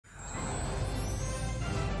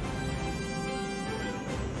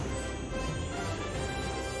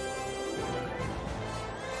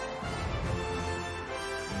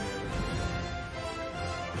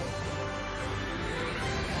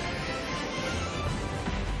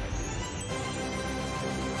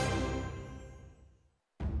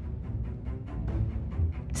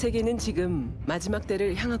세계는 지금 마지막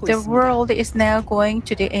때를 향하고 The 있습니다. world is now going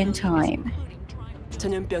to the end time.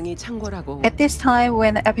 전염병이 창궐하고 At this time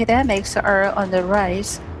when epidemics are on the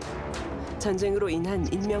rise, 전쟁으로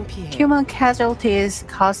인한 인명 피해, human casualties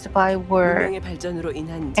caused by war, 문명의 발전으로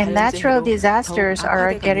인한 and natural 자연재해로 disasters 더욱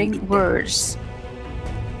are 악화돼가는 getting 이때 worse.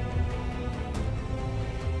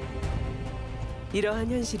 이러한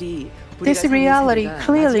현실이 This reality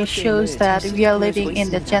clearly shows that we are living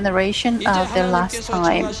in the generation of the last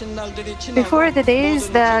time. Before the days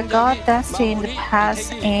that God destined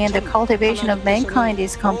pass and the cultivation of mankind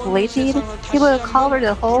is completed, He will cover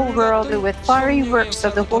the whole world with fiery works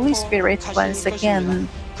of the Holy Spirit once again.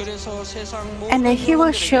 And He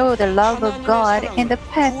will show the love of God and the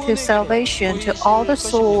path to salvation to all the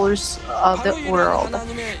souls of the world.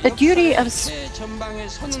 The duty of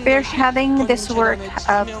spearheading this work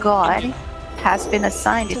of God has been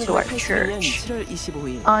assigned to our church.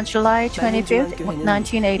 On July 25,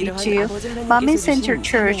 1982, Manmin Center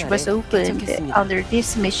Church was opened under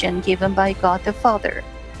this mission given by God the Father.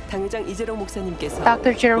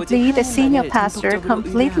 Dr. Gerald Lee, the senior pastor,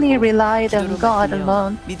 completely relied on God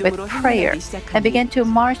alone with prayer and began to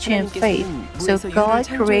march in faith. So God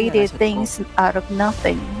created things out of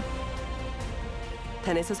nothing.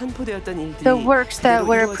 The works that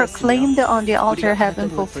were proclaimed on the altar have been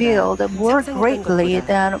fulfilled more greatly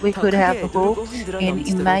than we could have hoped and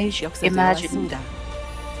imagined.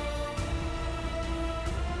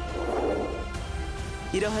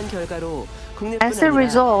 As a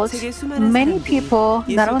result, many people,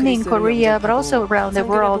 not only in Korea but also around the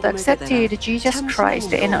world, accepted Jesus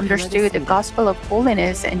Christ and understood the gospel of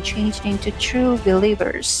holiness and changed into true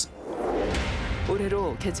believers.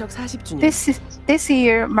 This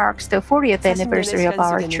year marks the 40th anniversary of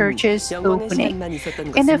our church's opening.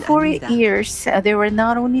 In the 40 years, there were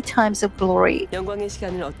not only times of glory,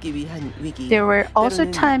 there were also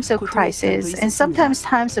times of crisis and sometimes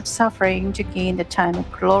times of suffering to gain the time of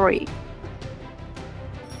glory.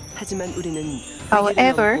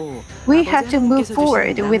 However, we have to move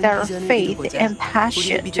forward with our faith and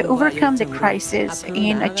passion to overcome the crisis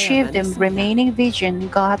and achieve the remaining vision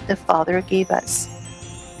God the Father gave us.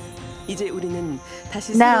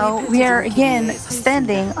 Now we are again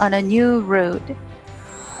standing on a new road.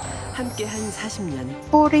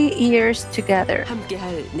 40 years together.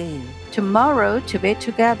 Tomorrow to be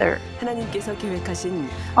together.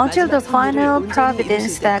 Until the final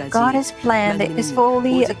providence that God has planned is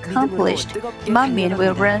fully accomplished, Manmin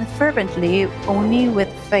will run fervently only with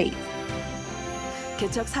faith.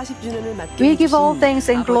 We give all thanks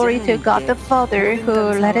and glory to God the Father who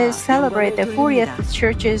let us celebrate the 40th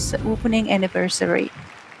church's opening anniversary.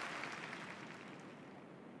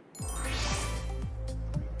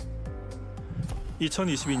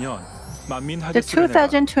 The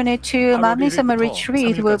 2022 Manmin Summer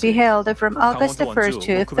Retreat will be held from August 1st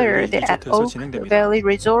to 3rd at Oak Valley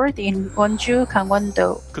Resort in Wonju,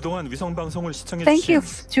 Gangwon-do. Thank you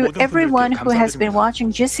to everyone who has been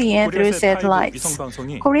watching GCN through satellites.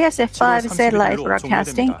 Korea's F5 satellite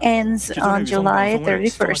broadcasting ends on July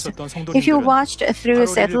 31st. If you watched through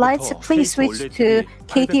satellites, please switch to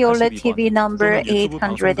KT OLED TV number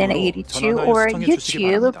 882 or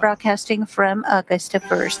YouTube broadcasting from August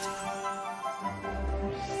 1st.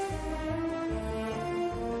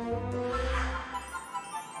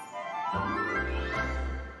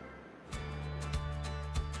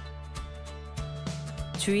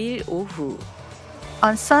 주일 오후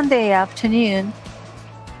On Sunday afternoon,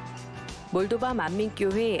 몰도바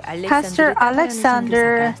만민교회 Pastor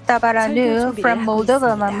Alexander Tabaranu from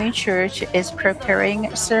Moldova Manmin Church is preparing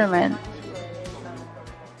a sermon.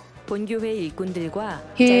 본교회 일꾼들과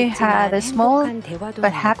He had a small 행복한 대화도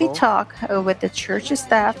but happy 나누고 talk with the church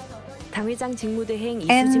staff, 당회장 직무대행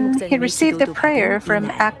이수지 and he 목사님의 received a 기도도 prayer 받은 from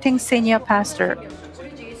이날. acting senior pastor.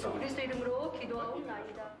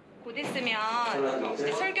 곧 있으면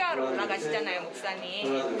이제 설교하러 올라가시잖아요,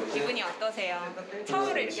 목사님. 기분이 어떠세요?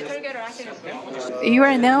 처음으로 이렇게 설교를 하시는데요. You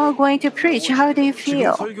are now going to preach. How do you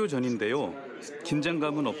feel? 설교 전인데요.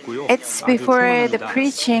 긴장감은 없고요. It's before the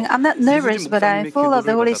preaching. I'm not nervous, but I'm full of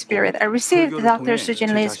the Holy Spirit. I received Dr.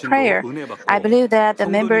 Sujin Lee's prayer. I believe that the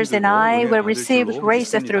members and I will receive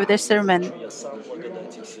grace through this sermon.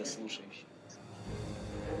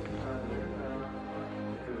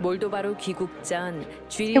 몰도바로 귀국 전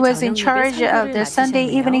주일 He was in 저녁 charge 예배 of the 설교를 Sunday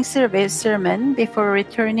맡으셨네요. evening service sermon before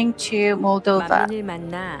returning to Moldova. 만민을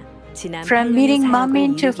만나 지난 From 8년의 meeting 사역을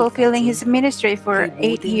Manmin to fulfilling his 이루기까지 ministry for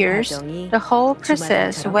 8 years, the whole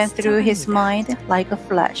process went through his mind like a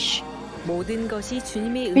flash. 모든 것이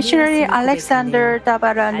주님의 Missionary 은혜였음을 Alexander 고백하는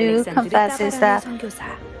Tabaranu 알렉산더 confesses 따바라누 that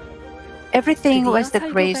선교사. Everything 드디어 was the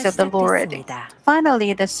설교가 grace of the Lord. 시작됐습니다.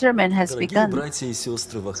 Finally, the sermon has Дорогие begun. братья и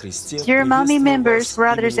сестры во Христе, Dear mommy приветствую members, вас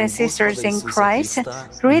brothers именем and sisters Господа in Иисуса Christ,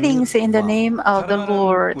 Христа. greetings in the Мир name of the 사랑하는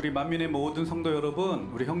Lord. 우리 만민의 모든 성도 여러분,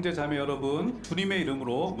 우리 형제 자매 여러분, 주님의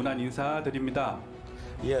이름으로 문안 인사드립니다.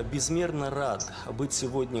 Я безмерно рад быть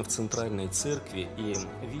сегодня в Центральной Церкви и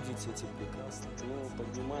видеть эти прекрасные,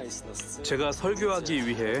 поднимаясь на сцену. 제가 설교하기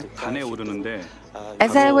위해 단에 오르는데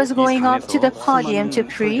As I was going up to the podium to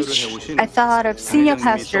preach, I thought of senior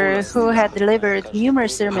pastor who had delivered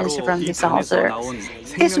numerous sermons from this altar.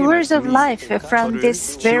 His words of life from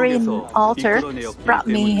this very altar brought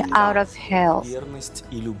me out of hell. Верность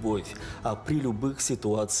и любовь, при любых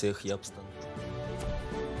ситуациях и обстоятельствах.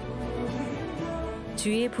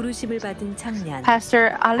 주의 부르심을 받은 청년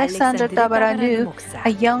Pastor Alexander Tabaranu, a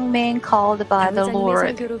young man called by the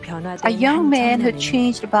Lord, a young man who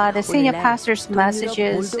changed by the senior pastor's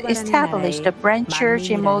messages, established a branch church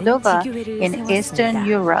in Moldova in Eastern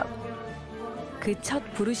Europe. 그첫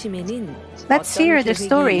부르심에는 Let's hear the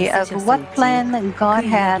story of what plan God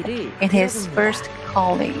had in his first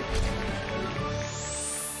calling.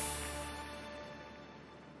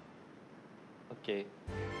 Okay.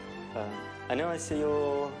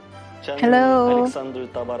 안녕하세요. Hello,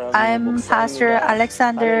 I'm Pastor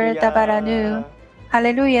Alexander Tabaranu.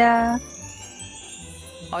 Hallelujah.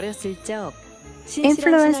 어렸을 적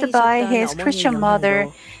Influenced by his Christian mother,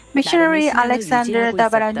 missionary Alexander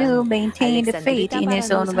Tabaranu maintained faith in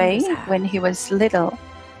his own way when he was little.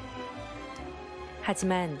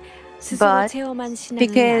 하지만 But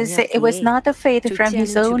because it was not the faith from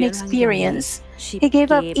his own experience, he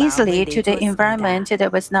gave up easily to the environment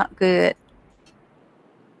that was not good.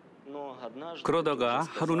 그러다가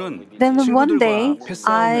하루는 Then one day, 친구들과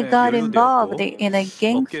I 패싸움에 got involved 연루되었고 in a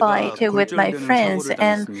gang fight with my friends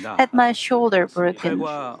and had my shoulder broken.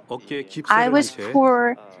 팔과 어깨에 I 깁스를 was 한채 poor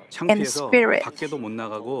in 창피해서 spirit. 밖에도 못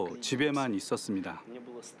나가고 집에만 있었습니다. Мне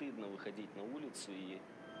было стыдно выходить на улицу и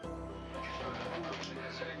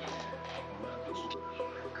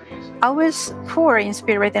I was poor in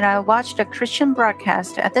spirit and I watched a Christian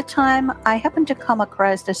broadcast. At the time, I happened to come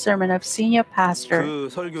across the sermon of senior pastor. 그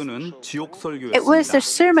설교는 지옥 It was a 설교였습니다.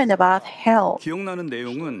 sermon about hell. 기억나는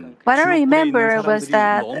내용은 What I 지옥불에 remember 있는 was 사람들이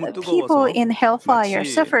that 너무 people 뜨거워서 in hellfire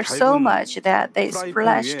마치 suffer so 밟은 much that they 프라이팬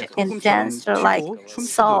splashed 위에 and 소금처럼 danced like 튀고 춤추듯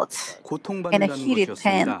salt in a 고통받는다는 heated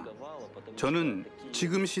pan. 것이었습니다. 저는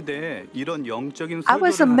지금 시대에 이런 영적인 I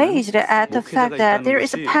was 설교를 하는 amazed at the fact 목회자가 that 있다는 there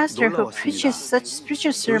is a 것이 pastor who preaches 놀라웠습니다. such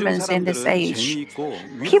spiritual 요즘 sermons in this 사람들은 age. 재미있고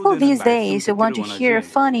People 위로되는 these 말씀 days want to 듣기를 hear 원하지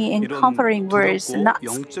funny and 이런 comforting words, 두렵고 not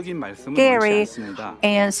영적인 말씀은 scary 원치 않습니다.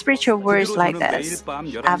 and spiritual 그 words 뒤로 like 저는 this. 매일 밤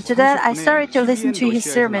 11시 After that, I 30분에 started to listen to his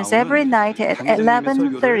TVN sermons 러시아에서 every 나오는 night at 강장님의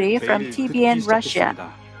 11:30 설교를 from 매일 TVN 듣기 Russia.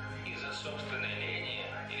 시작했습니다.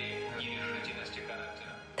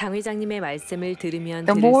 당 회장님의 말씀을 들으면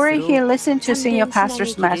The more he 들을수록 listened to senior 참된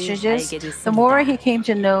pastor's 신앙의 길을 messages, 알게 the more he 됐습니다. came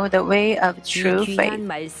to know the way of true 이 faith. 귀한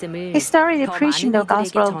말씀을 He started 더 preaching 많은 the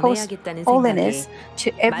gospel of 이들에게 전해야겠다는 holiness 생각에 to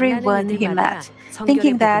everyone he 만나는 met, 이들마다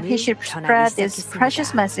thinking 성결의 that he 복음을 should 전하기 spread this 시작했습니다. precious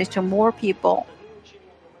message to more people.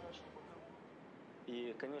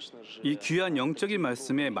 и, конечно же, 이 귀한 영적인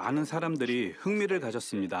말씀에 많은 사람들이 흥미를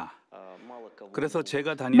가졌습니다. мало кого 그래서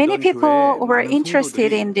제가 Many 다니던 people 교회에 were 많은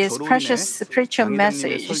interested 성도들이 in this 저로 precious 인해 spiritual 당회장님의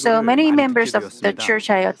message. So 설교를 many 많이 members 듣게 of the 되었습니다. church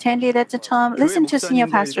I attended at the time 교회 listened to senior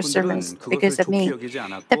목사님과 pastor's sermons 일꾼들은 because 그것을 of me. 좋게 여기지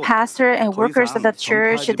The 않았고 pastor and 더 workers of 이상 the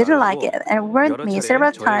church 전파하지 didn't like 말라고 it and warned 여러 me 차례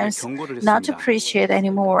several 저에게 times 경고를 not to 했습니다. preach it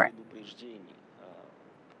anymore. предупреждений.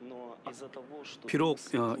 Но из-за того, что 비록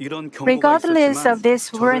이런 경고가 Regardless 있었지만 of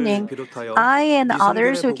this 저를 warning, 비롯하여 I and 이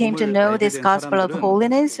others who 성결의 came to 복음을 know 알게 this 된 gospel of 사람들은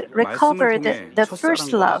holiness 말씀을 recovered 통해 the first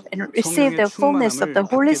첫사랑과 love and received the 성령의 fullness of the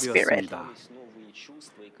충만함을 Holy 받게 Spirit. 되었습니다. новые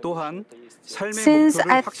чувства, и, 또한 삶의 Since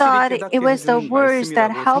목표를 I thought 확실히 it 깨닫게 was the 해주는 words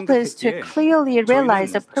that 말씀이라고 help us to 생각했기에 clearly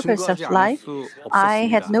realize the 저희는 purpose of 증거하지 않을 life, 수 I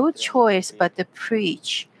had 없었습니다. no choice but to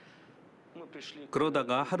preach. мы пришли к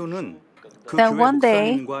그러다가 하루는 그 Then 교회 one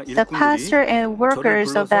day, 목사님과 the pastor 일꾼들이 and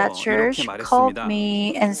workers of that 불러서 church 이렇게 called 말했습니다.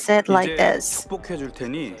 me and said like 이제 this, 축복해 줄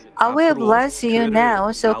테니 I will 앞으로 bless you 교회를 now,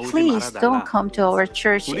 so 나오지 please don't 말아달라. come to our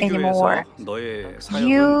church 우리 anymore. 교회에서 너의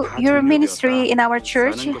사역은 다 Your ministry in our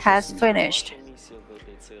church 종료되었다라는 has 것이었습니다. finished. миссия в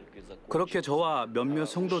этой церкви закончена. 그렇게 저와 몇몇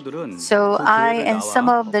성도들은 So 그 I 교회를 and some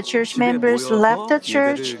나와 of the church 집에 members left the 모여서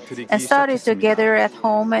church 예배를 드리기 and started 시작했습니다. together at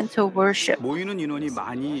home and to worship. 모이는 인원이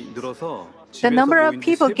많이 늘어서 The number of 집에서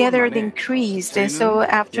people 모인 지 3번 gathered 만에 increased, 저희는 so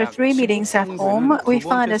after 약 3 meetings at 15분 home, 되는 we 두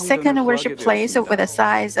found 번째 a second 성전을 worship 구하게 place with a 되었습니다.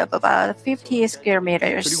 size of about 50 square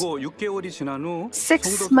meters. 그리고 6개월이 지난 후 6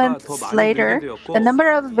 성도수가 더 months 많이 늘게 later, 되었고 the number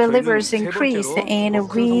of 저희는 believers 세 increased, 번째로 and 더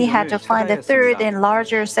큰 we had to 성전을 find a 찾아야 third 했습니다. and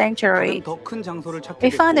larger 다른 sanctuary. 더 큰 장소를 찾게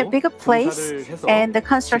We found a 됐고 bigger place, 공사를 해서 and the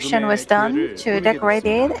construction was 지금의 done 교회를 to 꾸미게 decorate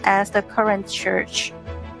it 됐습니다. as the current church.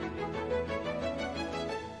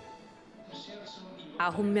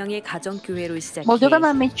 9명의 가정교회로 시작해 Moldova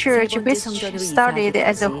Manmin 세 Church, 번째 which 성전으로 started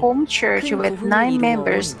as a 이사하기까지 home church 큰 with 부흥을 9 이루어온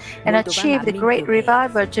members and 몰도바 achieved a great 만민교회.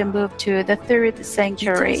 revival to move to the third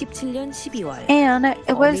sanctuary. 2017년 12월 And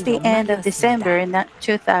it was the end of 연말이었습니다. December in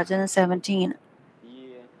 2017.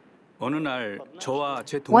 어느 날 저와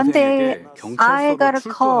제 One day, 동생에게 I got 경찰서로 a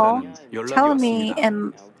call 출두하라는 연락이 telling me 왔습니다.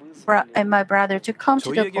 and my brother to come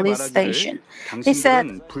to the 저희에게 police 말하기를 station. They said,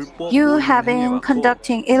 당신들은 불법 "You 모임을 have been 행해왔고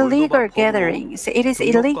conducting 몰도바 illegal 법으로 gatherings. It is 등록과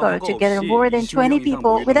illegal 허가 to gather 없이 more than 20명 20 이상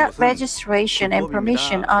people 모이는 without 것은 registration and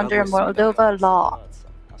permission 불법입니다라고 under 했습니다. Moldova law."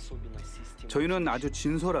 저희는 아주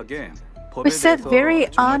진솔하게 We said very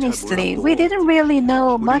honestly, we didn't really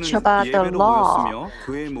know much about the law.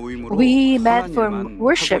 We met for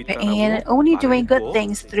worship and only doing good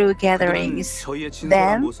things through gatherings.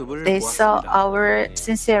 Then they saw our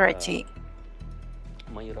sincerity.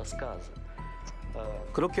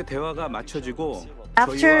 그렇게 대화가 맞춰지고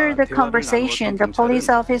After the conversation, the police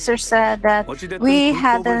officer said that we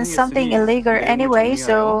had done something illegal anyway,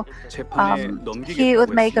 so he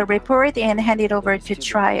would make a report and hand it over to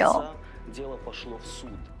trial.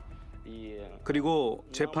 그리고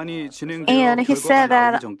재판이 진행되어 And he said 결과가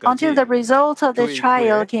that 나오기 until the 전까지 result of the 교회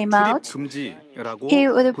trial 입구에 came out, 출입금지라고 he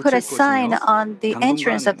would put 붙일 a sign 것이며 on the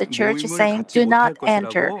entrance of the church 당분간 saying, 모임을 "Do 갖지 not 못할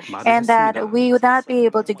enter," 것이라고 말을 and that 했습니다. we would not be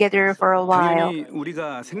able to gather for a while. 당연히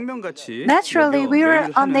우리가 생명같이 Naturally, 여겨 we were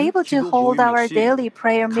매일 하는 unable to 기도 hold 모임 our 역시 daily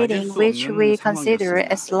prayer 가질 meeting, 수 which 없는 we consider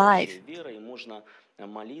상황이었습니다. as life. Верой можно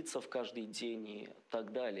молиться в каждый день и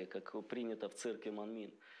так далее, как принято в церкви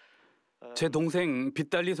Манмин. 제 동생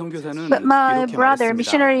빗달리 선교사는 But my 이렇게 brother, 말했습니다.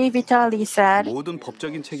 missionary Vitali, said, 모든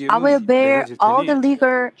법적인 "I will 책임은 bear 내가 질 all the 테니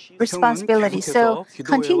legal responsibility, so 계속해서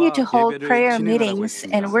continue to 기도회와 hold 예배를 prayer 진행하라고 meetings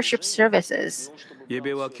했습니다. and worship services.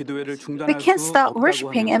 예배와 기도회를 We 중단할 can't 수 stop 없다고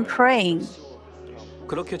worshiping and 하면서요. praying."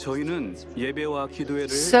 그렇게 저희는 예배와 기도회를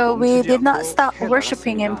So we 멈추지 did not 않고 stop 해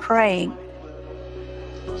worshiping and 나갔습니다. praying.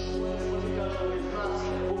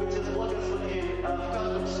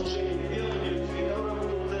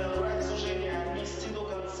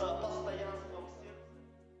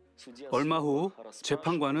 얼마 후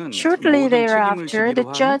재판관은 Shortly 모든 책임을 thereafter, the 지기로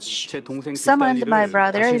한 judge 제 동생 summoned my 빗달리를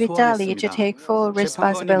brother 다시 Vitali to 소환했습니다. take full 재판관이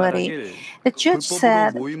responsibility. 말하길 The judge 불법으로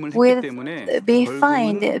said 모임을 했기 we'd 때문에 be 벌금은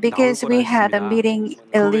fined 나올 because we 거라 had a 했습니다. meeting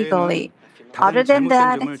그 illegally. 외에는 Other 다른 than 잘못된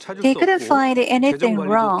that, 점을 찾을 they 수 couldn't 없고 find anything 재정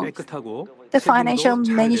관리도 wrong. 깨끗하고 The financial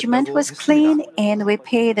세금도 잘 management 냈다고 was 했습니다. clean and we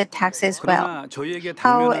paid the taxes well. 그러나 저희에게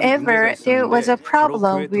당면한 However, 문제가 there was a 있었는데 바로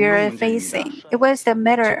problem 교회 we were 등록 문제입니다. facing. It was the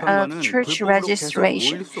matter of 재판관은 church 불법으로 계속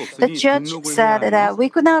registration. 모일 수 The 없으니 judge 등록을 said 해야 that 하며 we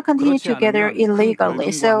could not continue 그렇지 together 않으면 큰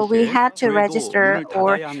illegally, 벌금과 so we 함께 had to 교회도 register 문을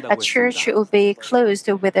or 닫아야 한다고 a church 했습니다. would be closed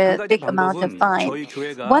with 한 a 가지 big amount of 방법은 fine. 저희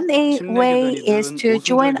교회가 One way is 침례교단이든 to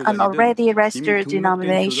join 오순절 an already 교단이든 이미 registered 등록된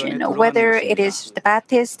denomination, 교단에 whether 들어가는 it 것입니다. is the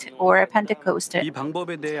Baptist or Pentecostal. 이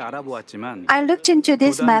방법에 대해 알아보았지만 I looked into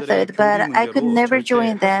this method, but I could never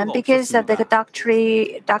join them because of the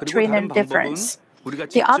그리고 doctrinal 다른 방법은 difference. 우리가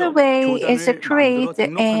The other 직접 way is to 교단을 만들어 create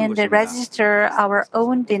등록하는 and 것입니다. register our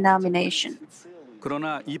own denomination.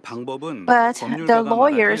 그러나 이 방법은 But the 법률가가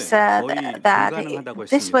lawyer 말하길 said 거의 that 불가능하다고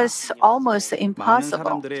this 했습니다. was almost 많은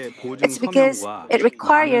impossible. 사람들의 보증 It's because 서명과 it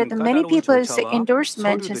required 많은 many 까다로운 people's 절차와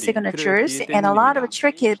endorsement 서류들이 signatures 필요했기 and a lot of 때문입니다.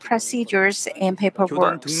 tricky procedures and 교단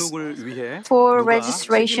paperwork. 등록을 위해 For 누가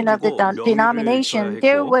registration of the 책임지고 명의를 denomination, 줘야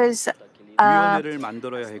there 했고 was 위원회를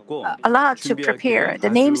만들어야 했고 a lot to 준비할 게 prepare. The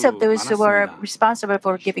names of 아주 those who were 많았습니다. responsible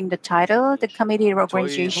for giving the title, the committee 저희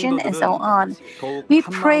organization, and so 성도들은 on. 더욱 We 한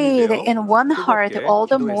마음이 prayed 되어 in one heart 뜨겁게 all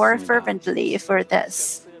the more 기도했습니다. fervently for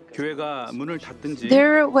this. 교회가 문을 닫든지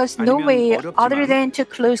There was no 아니면 way other 어렵지만 than to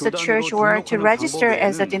close the 교단으로 church or to 등록하는 register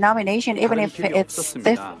as a 방법에는 denomination, even 다른 if 길이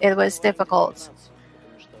없었습니다. it was difficult.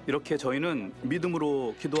 이렇게 저희는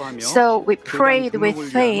믿음으로 기도하며 So we 교단 prayed with 등록을 위한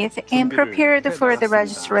faith and 준비를 prepared for the 해나갔습니다.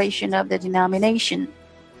 registration of the denomination.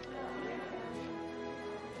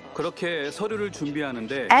 그렇게 서류를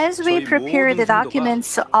준비하는데 As we 저희 prepared the 모든 성도가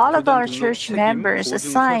documents, all of our 교단 등록 church 책임 members 보증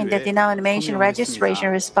signed the 서류에 denomination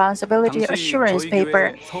registration 서명을 했습니다. responsibility 당시 assurance 저희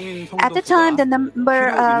paper. 교회 성인 At the time, the 성도 number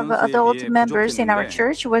수가 of 필요 adult 인원수에 members in our 비해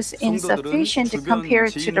church was 성도들은 insufficient 주변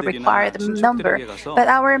compared to the required 지인들이나 number. 친척들에게 가서 But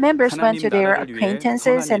our members went 하나님 to their 나라를 위해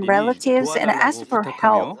acquaintances 선한 and 일이니 relatives and asked 도와달라고 for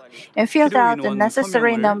help 부탁하며 and filled 필요 out the 인원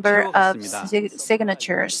necessary 서명을 number of 채워갔습니다.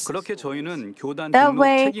 signatures. 그렇게 저희는 교단 That 등록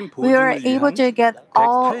way, 책임 we were 보증을 able 위한 to get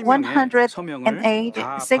all 108명의 서명을 108 다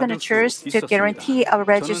받을 수 signatures to 있었습니다. guarantee our 저는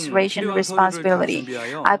registration 필요한 서류를 다 responsibility.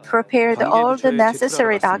 준비하여 I prepared all the 관계부처에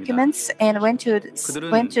necessary 제출하러 갔습니다. documents and went to 그들은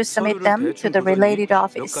submit 서류를 them to 대충 the 보더니 related 몇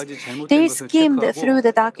office. 가지 잘못된 They 것을 skimmed through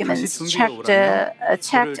the 체크하고 다시 documents, 준비해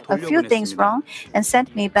checked 오라며 a few things 저를 wrong, and sent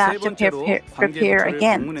me back 세 to 번째로 prepare 관계부처를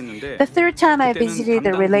again. 방문했는데 The third time I 그때는 visited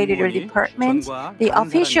the 담당 related 공무원이 department, 전과 the 다른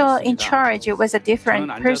official in 사람이었습니다. charge was a different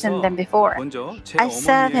저는 person 앉아서 than before. 먼저 제 I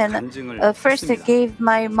sat 어머니의 and 간증을 first 했습니다. gave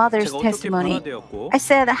my mother's 제가 어떻게 testimony. 변화되었고 I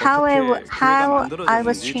said how 어떻게 how 교회가 I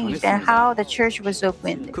was 만들어졌는지 changed and 전했습니다. how the church was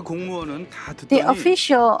opened. 그 공무원은 다 The 듣더니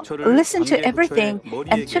official 저를 listened to 관계부처의 everything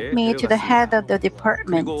and took 머리에게 me to the head 데려갔습니다. of the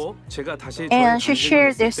department. 그리고 제가 다시 And she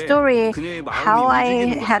shared the story 그녀의 how 마음이 I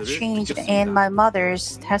움직이는 had 것들을 changed in 느꼈습니다. my mother's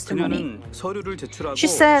testimony. 그녀는 서류를 제출하고 She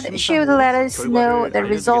said she would let us know 결과를 the 알려주겠다고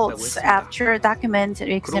results 했습니다. after document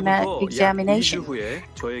그로부터 약 2주 examination. 후에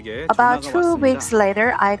저에게 About 전화가 2 weeks 왔습니다. later,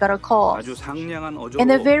 I got a call. 아주 상냥한 어조로 In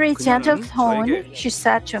a very gentle 그녀는 tone, 저에게 she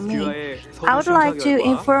said to me, 귀하의 I would like to 서류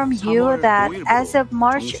inform 심사 you 결과 that 3월 as of 5일부로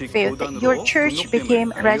March 정식 5th, 교단으로 your church became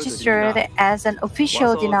등록됨을 registered 알려드립니다. as an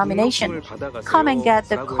official 와서 denomination. 등록금을 Come and get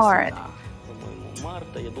the 받아가세요. card. 라고 했습니다. По-моему,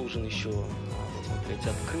 марта я должен еще посмотреть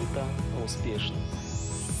открыто, успешно.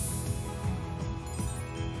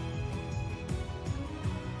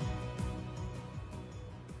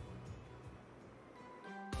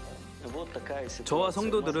 저와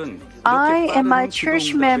성도들은 I 이렇게 and my 빠른 church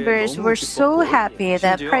기도 응답에 members 너무 were so 기뻤고, happy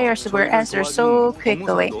that 심지어 prayers were 저희를 answered 도와준 so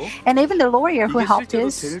quickly. 법무사도 And even the lawyer who 이게 helped 실제로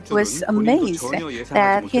us 될 was 줄은 본인도 amazed 전혀 예상하지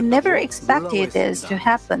that he never 못했다고 expected this to 놀라워했습니다.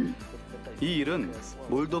 happen. 이 일은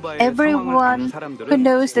몰도바의 상황을 Everyone 아는 사람들은 who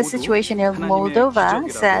knows the 모두 situation of 하나님의 Moldova 기적이라고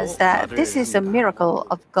says that 말을 this is a 합니다. miracle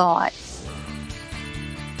of God.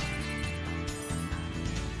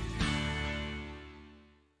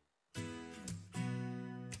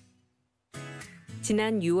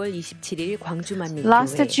 지난 6월 27일 광주 만민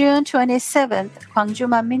Last 교회 June 27th, Gwangju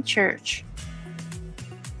Manmin Church.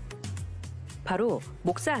 바로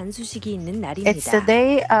목사 안수식이 있는 It's the 날입니다.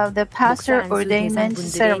 day of the pastor 목사 안수 ordainment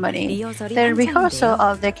대상분들의 ceremony. 리허설이 The rehearsal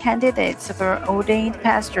한창인데요. of the candidates for ordained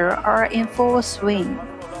pastor are in full swing.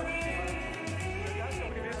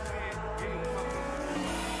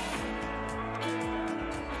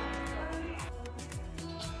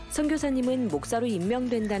 선교사님은 목사로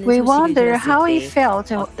임명된다는 We 소식을 wonder 들었을 how he 때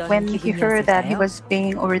felt 어떤 when he heard that he 기분이었을까요? was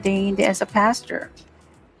being ordained as a pastor.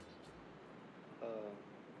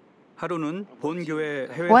 하루는 본교회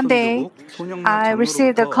해외 One day, 선교국 손영락 I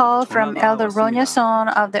received a 장로로부터 call from 전화가 Elder Ronya 왔습니다. Son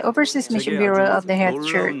of the Overseas Mission 제게 Bureau 아주 of the head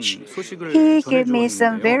놀라운 church. 소식을 He gave me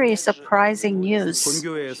some 전해주었는데요. very surprising news.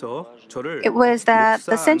 본교회에서 저를 It was that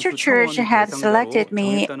the 목사 Central 안수 Church 청원 had 대상자로 selected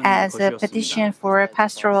me 정했다는 as a 것이었습니다. petition for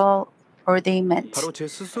pastoral ordainment. 바로 제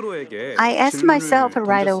스스로에게 I asked 질문을 myself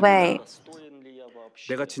right away, 던졌습니다.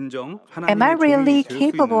 내가 진정 am I 하나님의 really 종이 될 수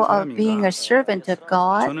있는 capable of being a 사람인가? servant of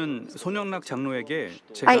God? 저는 손영락 장로에게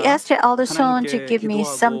I 제가 asked Elder Son to 하나님께 give me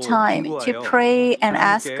some 기도하고 time to 간구하여 pray and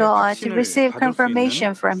ask 하나님께 God to 확신을 receive 받을 수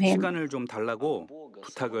confirmation 있는 from Him. 시간을 좀 달라고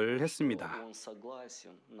부탁을 했습니다. Он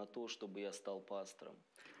согласен на то, чтобы я стал пастором.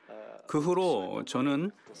 그 후로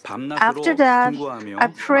저는 밤낮으로 After that, 근구하며 I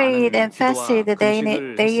prayed and fasted day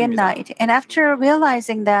and night. And after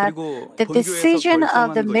realizing that 그리고 the decision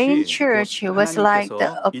of the main church was like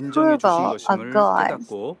the approval of God,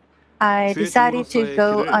 깨닫고 I 주의 decided to 종으로서의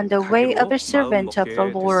go 길을 on the way 가기로 of a servant of the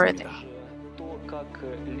마음먹게 Lord. 됐습니다. То, как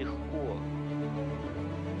легко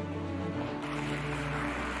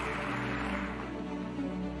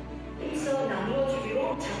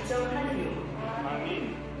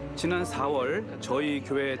지난 4월 저희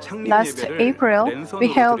교회 창립 Last 예배를 April, we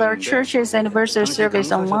랜선으로 held our 드렸는데 church's anniversary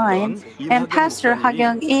service online, and Pastor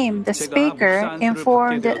Ha-Kyung Im, the speaker,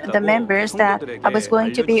 informed the members that I was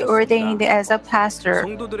going to be ordained as a pastor.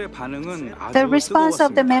 성도들의 반응은 아주 The response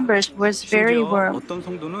of the 뜨거웠습니다. members was very 심지어 warm. 어떤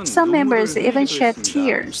성도는 Some members 눈물을 even 흘리기도 shed 했습니다.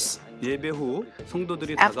 tears. 예배 후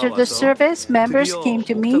성도들이 After the 다가와서 service, members 드디어 came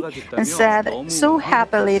to me 목사가 됐다며 and said 너무 so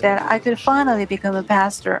happily that I could finally become a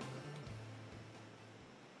pastor.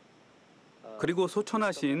 그리고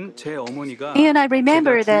소천하신 제 어머니가 And I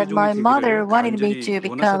remember 제가 that my 주의종이 mother 되기를 wanted me 간절히 to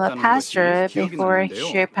become a 원하셨다는 pastor 것이 기억이 before 나는데요.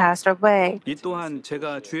 she passed away. 이 또한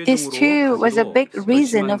제가 This too 주의종으로 was a big 가기로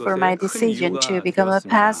reason 결심한 for my 것의 큰 decision to 이유가 become a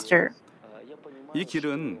되었습니다. pastor. 이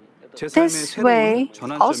길은 제 삶의 This 새로운 way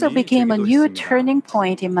also 전환점이 became a 되기도 new 했습니다. turning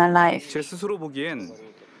point in my life. 제 스스로 보기엔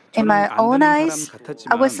In 저는 my 안 own 되는 사람 eyes,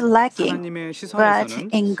 I was 같았지만 lacking, 하나님의 but 시선에서는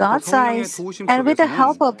in God's 성령의 eyes 도우심 and with the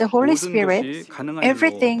help 속에서는 of the Holy 모든 Spirit, 것이 가능한 일로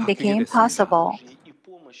everything 바뀌게 became 됐습니다. possible.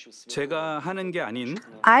 제가 하는 게 아닌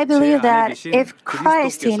I 제 believe 안에 that 계신 if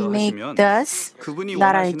Christ 그리스도께서 in me 하시면 does, 그분이 not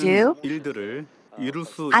I 원하시는 do, 일들을 이룰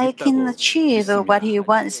수 I can 있다고 achieve what 믿습니다. He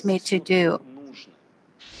wants me to do.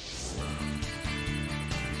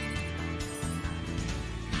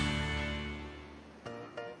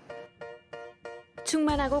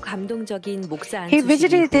 충만하고 감동적인 목사 He 안수식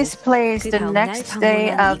visited 이후 this place 그 the 다음 날 next day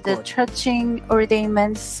방문한 of the 이곳. touching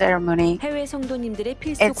ordainment ceremony. 해외 성도님들의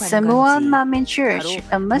필수 It's the Muan 관광지. Manmin Church, a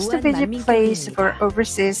바로 must-visit 무안 place 만민교회입니다. for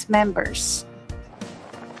overseas members.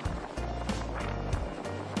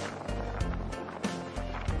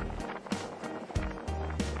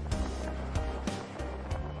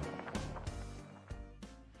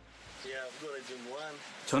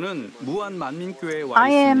 저는 무안 만민교회에 와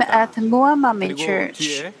I am 있습니다. at Muan Manmin 그리고 Church,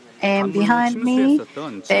 뒤에 and 단물로 behind me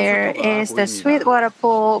침수했었던 there 침수터가 is the 보입니다. sweetwater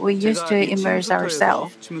pool we used 제가 to 이 immerse 침수터에서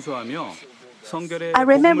ourselves. 침수하며 성결의 I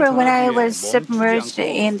remember 복음을 when I 전하기 위해 was submerged 멈추지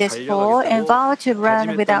in 않고 this pool and 달려가겠다고 vowed to run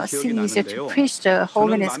다짐했던 without 기억이 cease to 나는데요. preach the 저는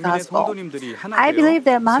holiness 만민의 gospel. 성도님들이 하나 I believe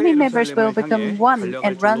that 되어 새 Manmin members will 예루살렘을 become 향해 one 달려갈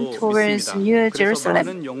and run 줄로 towards 믿습니다. New 그래서 Jerusalem.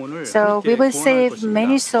 많은 영혼을 So we 함께 will 구원할 save 것입니다.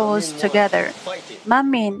 many souls together.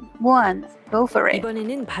 Manmin, one, go for it.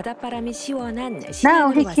 이번에는 바닷바람이 시원한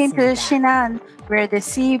Now 신안으로 he came to 왔습니다. Shinan, where the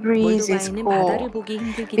sea breeze is 몰도바에는 cool. 바다를 보기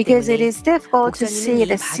힘들기 Because it 때문에 is difficult to see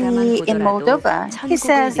the sea in Moldova, he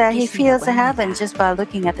says that he feels heaven just by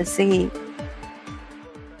looking at the sea.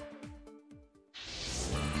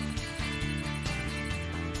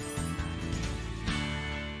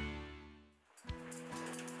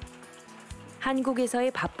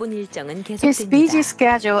 한국에서의 바쁜 일정은 His busy 계속됩니다.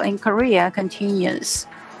 schedule in Korea continues.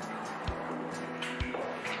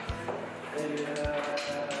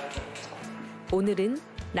 오늘은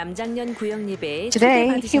남장년 구역 예배에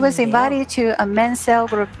Today, he was 초대받으셨는데요. invited to a men's cell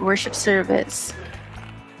group worship service.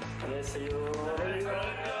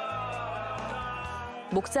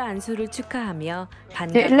 목사 안수를 축하하며 The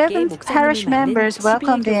반갑게 11th parish 목사님을 맞는 members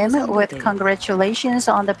welcomed 11개 him with 성도들. congratulations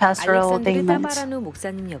on the pastoral 알렉산드르 ordainment. 따바라누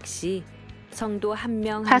목사님 역시 성도 한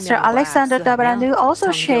명 한 Pastor 명과 Alexander Tabaranu 악수하며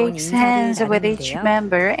also 정겨운 shakes 인사를 hands with each 나누는데요.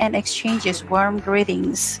 member and exchanges warm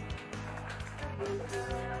greetings.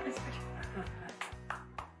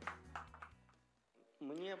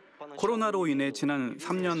 코로나로 인해 지난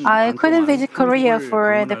 3년 I 반 couldn't 동안 visit Korea 한국을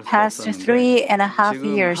for the 방문할 수 past 없었는데 3.5 지금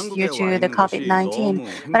years 한국에 due to 와 the 있는 것이 COVID-19, 너무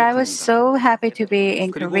but I was 행복합니다. so happy to be in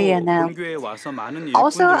Korea 그리고 now. 본교회에 와서 많은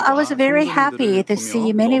Also, I was 일꾼들과 very happy 성도님들을 to 보며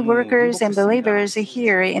see many 너무 workers and believers 행복했습니다.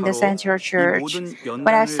 here in the 바로 Central 이 Church. 모든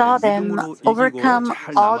When I 연단을 saw them 믿음으로 이기고 overcome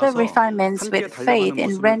잘 all the 남아서 refinements 함께 with faith 달려가는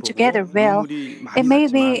and 모습을 ran 보고 together well, 눈물이 it 많이 made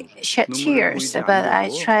났지만 me shed 눈물을 tears, 보이지 but I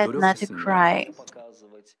않으려고 tried not to 노력했습니다. cry.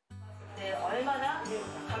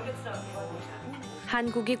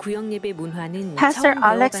 한국의 구역 예배 문화는 Pastor 처음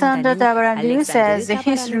Alexander 배워간다는 Tabaranu says 알렉산드르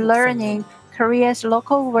he's 따바라누 learning 목사님. Korea's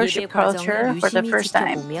local 예배 worship culture 과정을 for the 유심히 first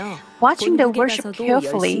time. 지켜보며 Watching the 본국에 worship 가서도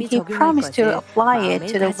carefully, 열심히 he 적용할 promised to 것을 apply it 마음에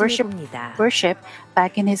to the 다짐해봅니다. worship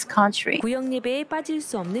back in his country. 구역 예배에 빠질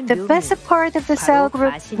수 없는 The 묘미. best part of the cell 바로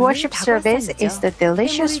group 맛있는 worship service 닭발상이죠. is the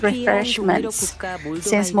delicious 해물이 귀한 refreshments. 동유럽 국가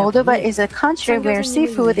Since 몰도바이다 Moldova 보니 is a country where 선교사님을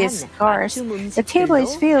seafood is 위한 scarce, 맞춤 the table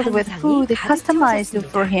is 음식들로 filled with 한 food 상이 가득 customized 채워졌습니다.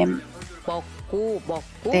 for him. 먹고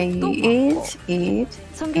They 또 eat, 먹고 eat, and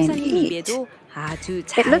선교사님 eat. 입에도 아주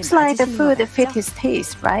잘 It looks like the 맞으시는 food 것 fit 같죠? his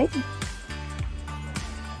taste, right?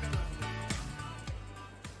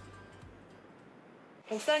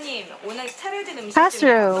 목사님 오늘 차려진 음식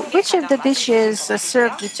Pastor, 중에 어떤 게 which of the 가장 dishes 맛있으세요?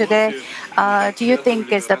 served today do you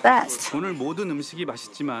think is the best? 오늘 모든 음식이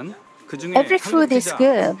맛있지만 그중에 Every food is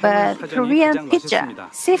good, but 사전이 Korean 가장 pizza, 맛있습니다.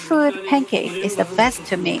 seafood pancake is the best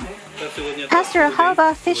to me. Pastor, how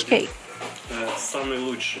about fish cake? Самый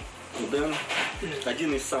лучший уден,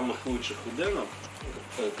 один из самых лучших уденов,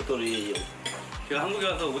 который я ел. 제가 한국에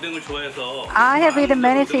와서 오뎅을 좋아해서 I have eaten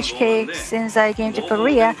many fish cakes since I came to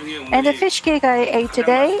Korea, and the fish cake I ate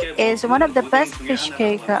today is one of the best fish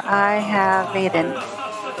cake I have eaten.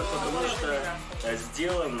 Потому что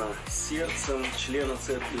сделано сердцем члена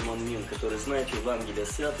церкви Манмин, который знает Евангелие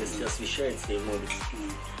святости, освящается и молится.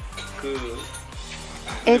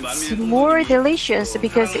 It's more delicious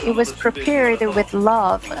because it was prepared with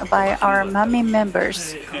love by our Manmin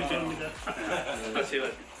members.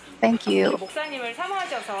 Thank you. 목사님을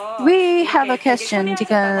사모하셔서 We have a question,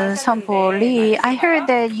 Deacon Sampo Lee. I heard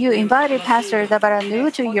that you invited Pastor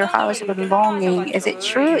Dabaranu to your house with longing. Is it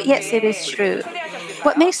true? Yes, it is true.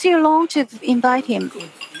 What makes you long to invite him?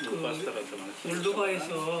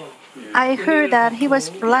 I heard that he was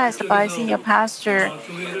blessed by seeing a pastor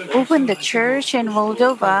open the church in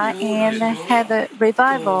Moldova and had a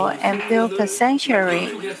revival and built a sanctuary.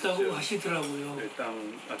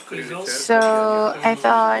 So I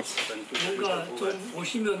thought,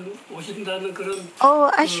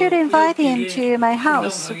 oh, I should invite him to my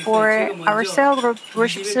house for our cell group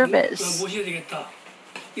worship service.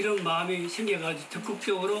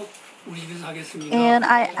 And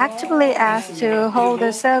I actively asked to hold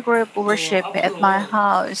a cell group worship at my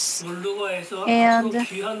house. And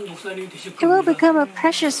he will become a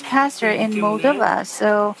precious pastor in Moldova,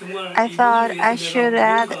 so I thought I should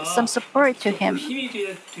add some support to him.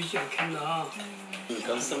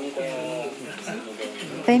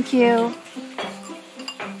 Thank you.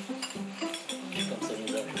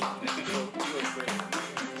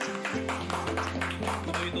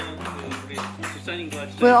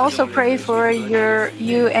 We'll also pray for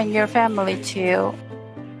you and your family too.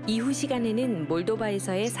 이후 시간에는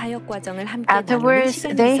몰도바에서의 사역 과정을 함께 나누는 Afterwards,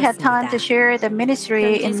 시간이 they had time to 있었습니다. share the ministry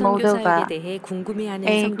in 현지 선교 Moldova. 사역에 대해 궁금해하는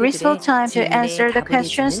A graceful 성도들의 time to 질문에 answer the 답을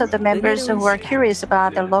questions of the 해주는 members who 은혜로운 were 시간. curious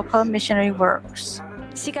about the local missionary works.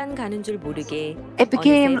 시간 가는 줄 모르게 It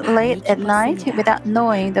became 어느새 밤이 late at night 깊었습니다. without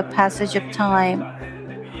knowing the passage of time.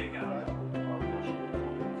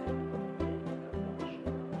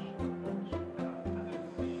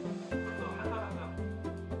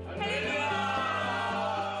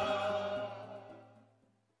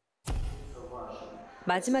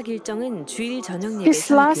 마지막 일정은 주일 저녁 예배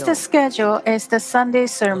His last 설교. schedule is the Sunday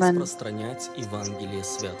sermon. распространять Евангелие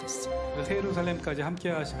святости. 새 예루살렘까지 함께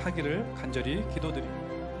하기를 간절히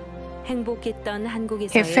기도드립니다. 행복했던 He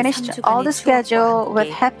한국에서의 finished 3주간의 all the schedule with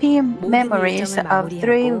추억과 happy 모든 memories 일정을 of 3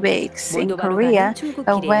 마무리하고 weeks in 몰도바로 Korea 가는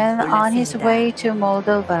출국길에 when on his 올랐습니다. way to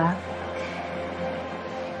Moldova.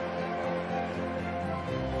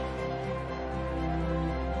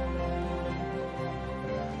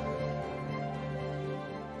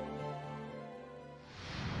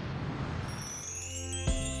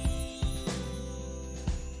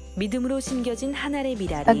 믿음으로 심겨진 한 알의 A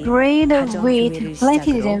미랄이 grain of 가정 wheat 교회를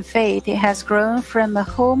planted 시작으로 in faith has grown from a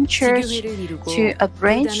home church 지교회를 이루고 to a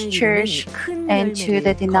branch 교단을 church 이루는 큰 and to the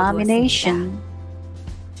열매를 denomination. 거두었습니다.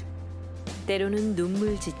 때로는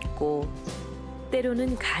눈물 짓고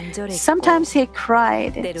때로는 간절했고 Sometimes he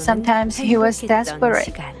cried, 때로는 sometimes he was 행복했던 desperate,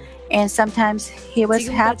 시간. and sometimes he was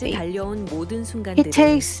지금까지 happy. 달려온 모든 He 순간들은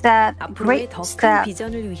takes that 앞으로의 great 더 큰 step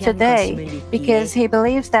비전을 위한 것임을 today 믿기에 because he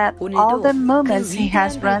believes that all 오늘도 the 그 moments he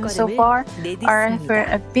has 위대한 run so far 발걸음을 are for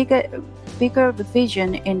내딛습니다. a bigger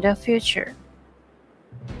vision in the future.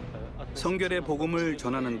 성결의 복음을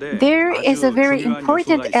전하는데 There is a 아주 very 중요한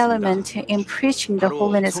important 요소가 element 있습니다. in preaching the 바로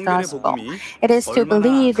holiness 성결의 gospel. 복음이 It is to 얼마나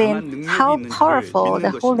believe 강한 in 능력이 how 있는지를 powerful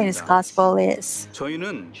믿는 the holiness 것입니다. gospel is.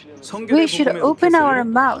 저희는 We 성결의 should 복음의 open our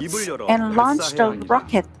로켓을 mouths 입을 열어 and launch the 발사해야 합니다.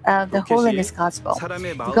 rocket of the 로켓이 holiness gospel.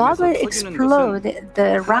 사람의 God 마음에서 will 터지는 explode 것은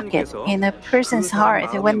the rocket 하나님께서 in a person's 그 사람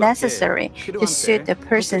heart when 마음에 necessary 맞게 to suit the 필요한 때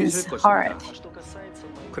person's 터뜨리실 heart. 것입니다.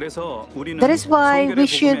 그래서 우리는 That is why we 성결의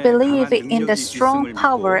should 복음에 believe 강한 in the 능력이 strong 있음을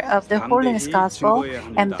power 믿고 of the holiness 담대히 gospel 증거해야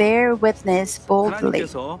and 합니다. bear witness boldly.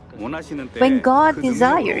 하나님께서 원하시는 때에 When God 그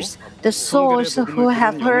desires, 능력으로 the souls 성결의 who 복음을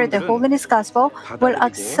have 들은 heard the 영혼들은 holiness gospel will 받아들이고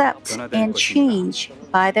accept 변화될 and 것입니다. change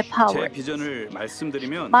by the 제 power. 비전을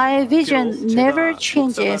말씀드리면 My vision 비록 never 제가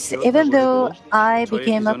changes 목사가 even though 되었다고 I 해도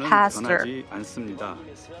became a 저의 비전은 pastor. 변하지 않습니다.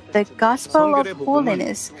 The gospel of 성결의 복음은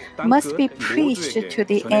holiness must be 땅끝 preached 모두에게 to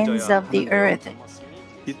the 전해져야 ends of the 하는데요. earth.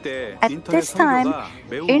 이때 At 인터넷 this time, 선교가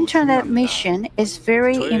매우 internet 중요합니다. mission is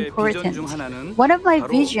very 저의 비전 important. 중 하나는 One of my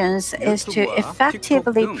바로 visions is to 유튜브와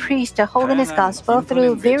effectively 틱톡 등 preach the holiness 다양한 gospel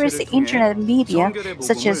through 인터넷 various 매체를 통해 internet media 성결의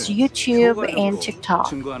such as 복음을 YouTube 효과적으로 and TikTok.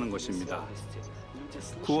 증거하는 것입니다.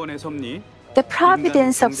 구원의 섭리, The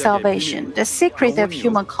providence of salvation, the secret of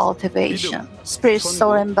human cultivation, spirit,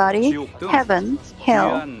 soul, and body, heaven,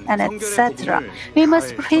 hell, and etc. We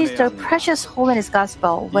must preach the precious holiness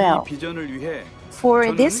gospel well. 이 비전을 위해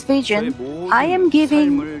For this vision, I am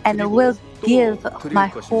giving and will give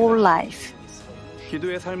my whole life.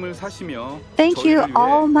 기도의 삶을 사시며 Thank you, 저희를 위해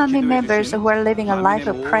all Manmin 기도해 members 주신 who are living a life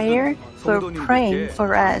of 만민의 prayer, 모든 for 성도님들께 praying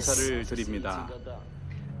for us. 감사를 드립니다.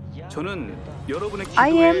 저는 여러분의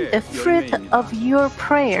I am 기도의 the fruit 열매입니다. of your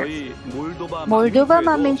prayer. 저희 몰도바 Moldova 만민교회도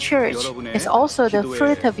Manmin Church 여러분의 is also the 기도의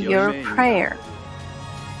fruit of your 열매입니다. prayer.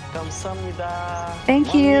 감사합니다.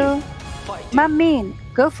 Thank you. Manmin,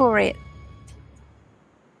 go for it.